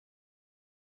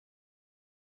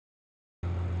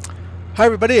Hi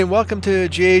everybody and welcome to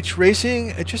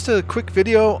JHRacing. Just a quick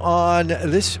video on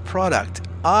this product,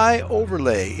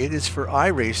 iOverlay. It is for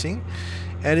iRacing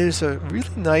and it is a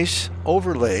really nice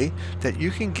overlay that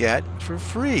you can get for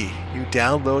free. You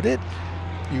download it,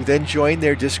 you then join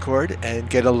their Discord and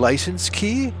get a license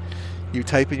key. You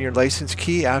type in your license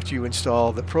key after you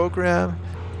install the program,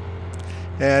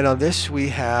 and on this we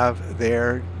have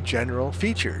their general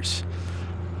features,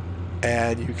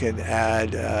 and you can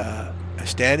add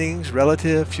standings,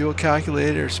 relative, fuel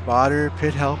calculator, spotter,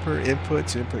 pit helper,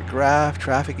 inputs, input graph,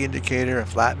 traffic indicator, a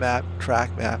flat map,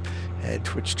 track map, and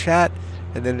Twitch chat,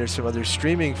 and then there's some other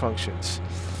streaming functions.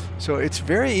 So it's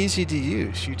very easy to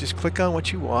use. You just click on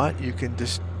what you want. You can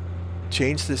just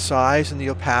change the size and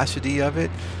the opacity of it.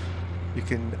 You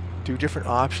can do different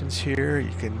options here.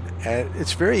 You can add,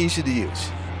 it's very easy to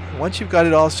use. Once you've got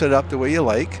it all set up the way you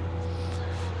like,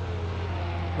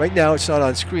 right now it's not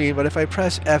on screen, but if I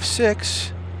press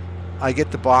F6, I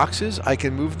get the boxes. I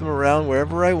can move them around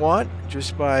wherever I want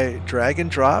just by drag and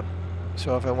drop.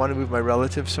 So if I want to move my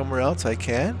relative somewhere else, I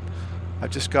can.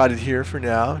 I've just got it here for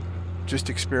now, just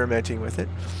experimenting with it.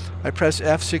 I press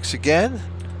F6 again,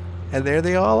 and there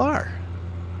they all are.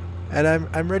 And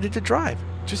I'm ready to drive.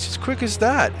 Just as quick as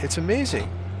that. It's amazing.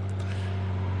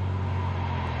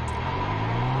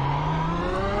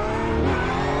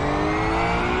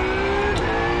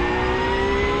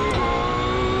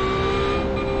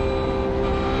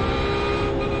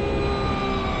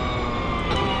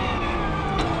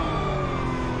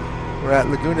 We're at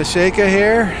Laguna Seca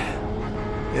here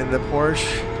in the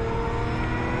Porsche.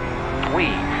 We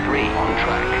 3 on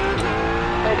track.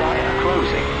 Medaya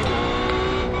closing.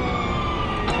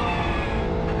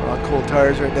 We're on cold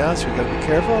tires right now, so we gotta be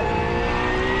careful.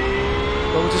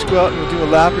 But we'll just go out and we'll do a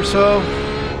lap or so.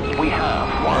 We have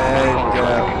one and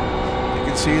you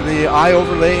can see the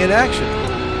iOverlay in action.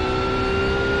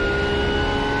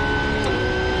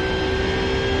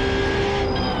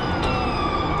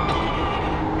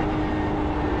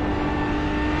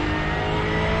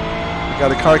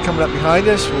 Got a car coming up behind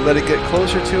us. We'll let it get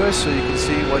closer to us so you can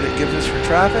see what it gives us for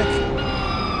traffic.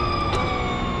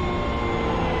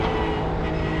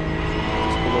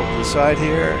 Just pull over to the side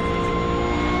here.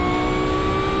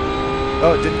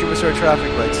 Oh, it didn't give us our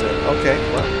traffic lights there. Okay,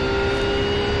 well,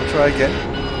 we'll try again.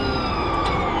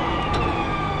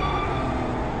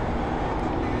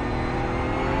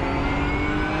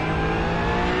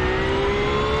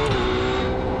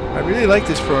 I really like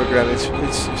this program. It's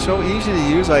so easy to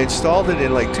use. I installed it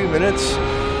in like 2 minutes.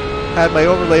 Had my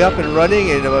overlay up and running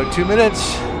in about 2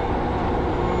 minutes.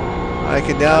 I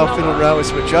can now fiddle around with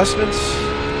some adjustments,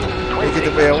 make it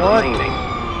the way I want.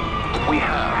 We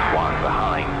have one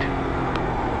behind.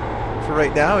 For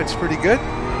right now, it's pretty good.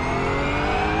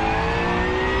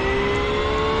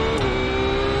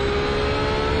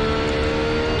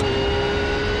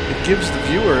 It gives the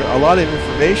viewer a lot of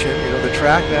information. You know, the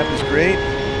track map is great.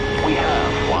 We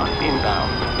have one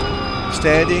inbound.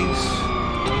 Standings,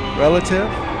 relative.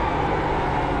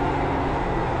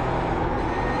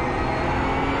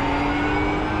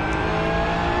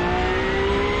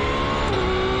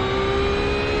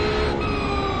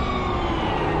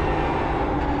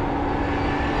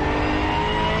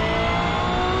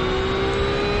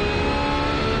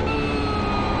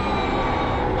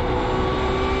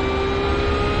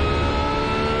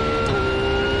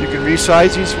 You can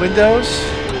resize these windows.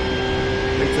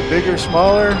 Make them bigger,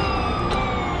 smaller.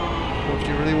 If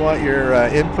you really want your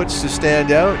inputs to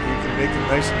stand out, you can make them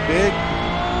nice and big.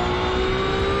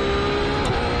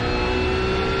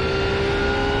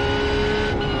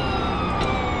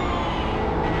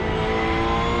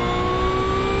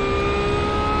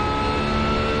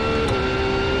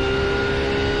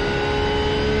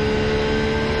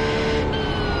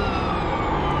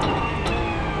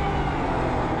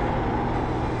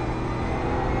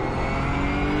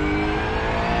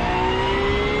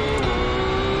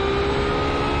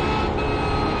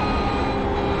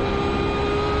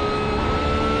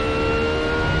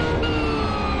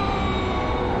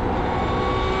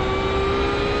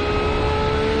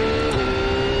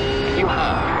 You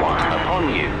have one upon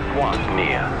you, one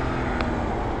near.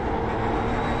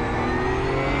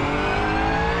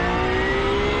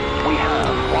 We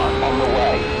have one on the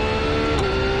way.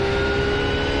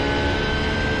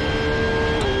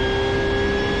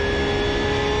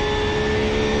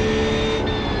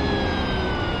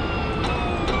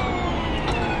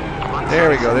 There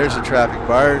we go, there's the traffic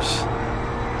bars.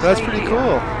 That's pretty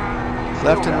cool.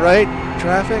 Left and right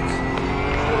traffic.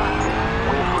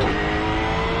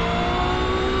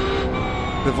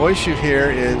 The voice you hear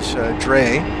is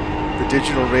Dre, the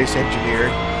digital race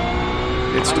engineer.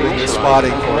 It's doing the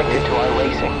spotting for me.